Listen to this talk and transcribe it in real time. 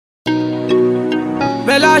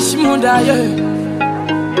Bella Shmunda, yeah.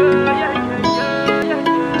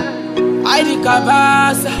 I the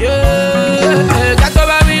Kabasa, yeah. Got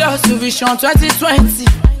over me hustle vision 2020.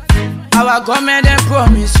 Our government and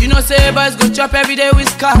promise, you know say boys go chop every day with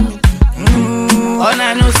scamming. All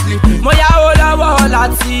night no sleep. Moya hola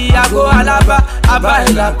hola ti, I go alaba, I buy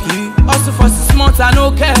lapi. Also for 6 months I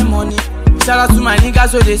no care money. Shout out to my niggas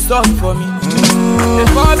so they stop for me. The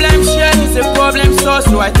problem share is a problem solved,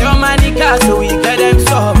 so I tell my niggas so we get them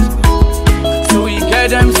solved. So we get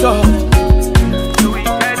them solved.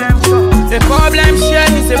 The problem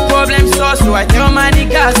share is a problem solved, so I tell my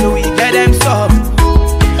niggas so we get them solved.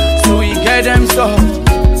 So we get them solved.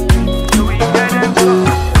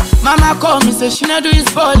 Mama call me, say she not do his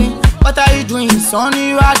balling. What are you doing, son?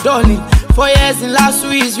 You are darling. 4 years in last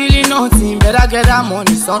week is really nothing. Better get that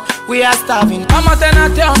money, son. We are starving. Mama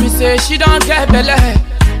tell me, say she don't get belly.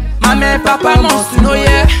 Mama and Papa must know,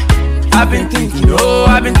 yeah. I've been thinking, oh,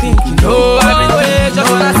 I've been thinking, oh, I've been thinking. Just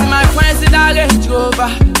wanna see my friends in that Range Rover.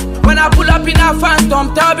 When I pull up in a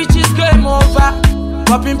Phantom, tell bitches game over.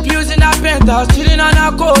 Popping pills in a penthouse, chilling on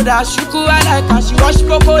a coda. Shuku I like her, she watch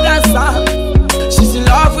Poco dance. She's in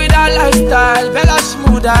love with her lifestyle. Bella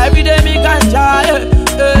Shmunda, every day me ganja,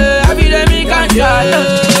 yeah. Every day me ganja,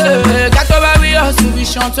 yeah. Got over we hustle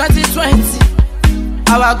vision 2020.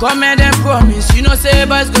 Our government and promise, you know say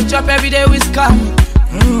boys go chop every day with scamming.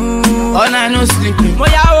 All night no sleeping.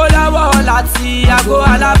 Moya hola hola ti, I go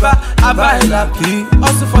alaba, I buy lapi.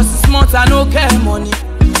 Also for 6 months I no care money.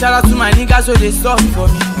 Shout out to my niggas so they stop for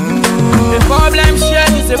me. The problem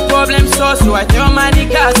share is a problem solved, so I tell my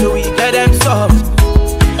niggas so we get them solved.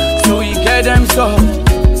 So we get them solved.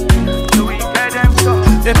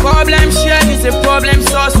 The problem share is a problem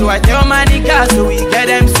solved, so I tell my niggas so we get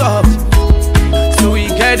them solved. So we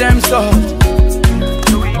get them solved.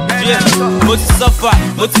 Yeah, mo ti suffer,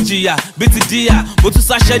 mo ti jìyà, bí ti díyà, mo tún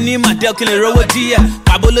sáṣẹ́ ní màdé kí lè rówó díẹ̀.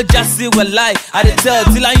 Pàbó ló já sí wàláì, I dey tell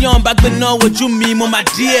tí láyọ̀n bá gbé náà wojú mi, mo máa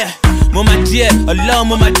díẹ̀. Mo máa díẹ̀, ọlọ́run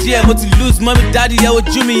mo máa díẹ̀, mo ti lose mọ́mí dáàdì ẹ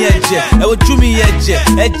wojú mi ẹ̀jẹ̀, ẹ wojú mi ẹ̀jẹ̀,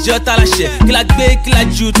 ẹ̀jẹ̀ ọ̀tá láṣẹ, kí la gbé kí la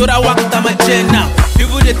jù tó ra wá kó tá máa jẹ now.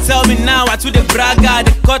 People they tell me now, I too they bragga,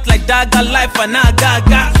 they cut like dagger life and now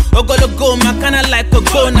gaga. Ogologo, my kinda like a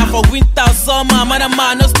go now for winter or summer,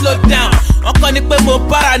 man, no slow down. Encore ni pe mo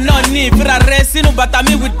para no ni, fira resi no bata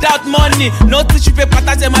me without money. No tissue paper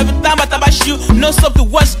touch my vitam bataba shoe, no soap to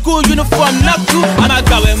wash school uniform not cool. I'ma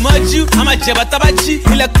go with moju, I'ma jeba tabachi,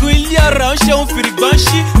 ile kuili around she un firi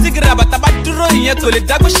gonshi, tigra bataba duro yen ko le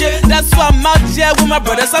dagoshe. That's why I'm out here with my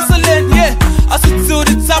brothers hustling, yeah. Hustle to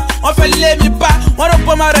the top, on fait let me back. One up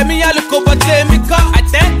on my remi, I look over there, me car. I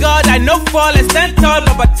thank God I no fall and stand tall,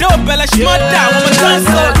 but do Bella Shmunda, I'm a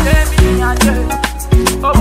dancer.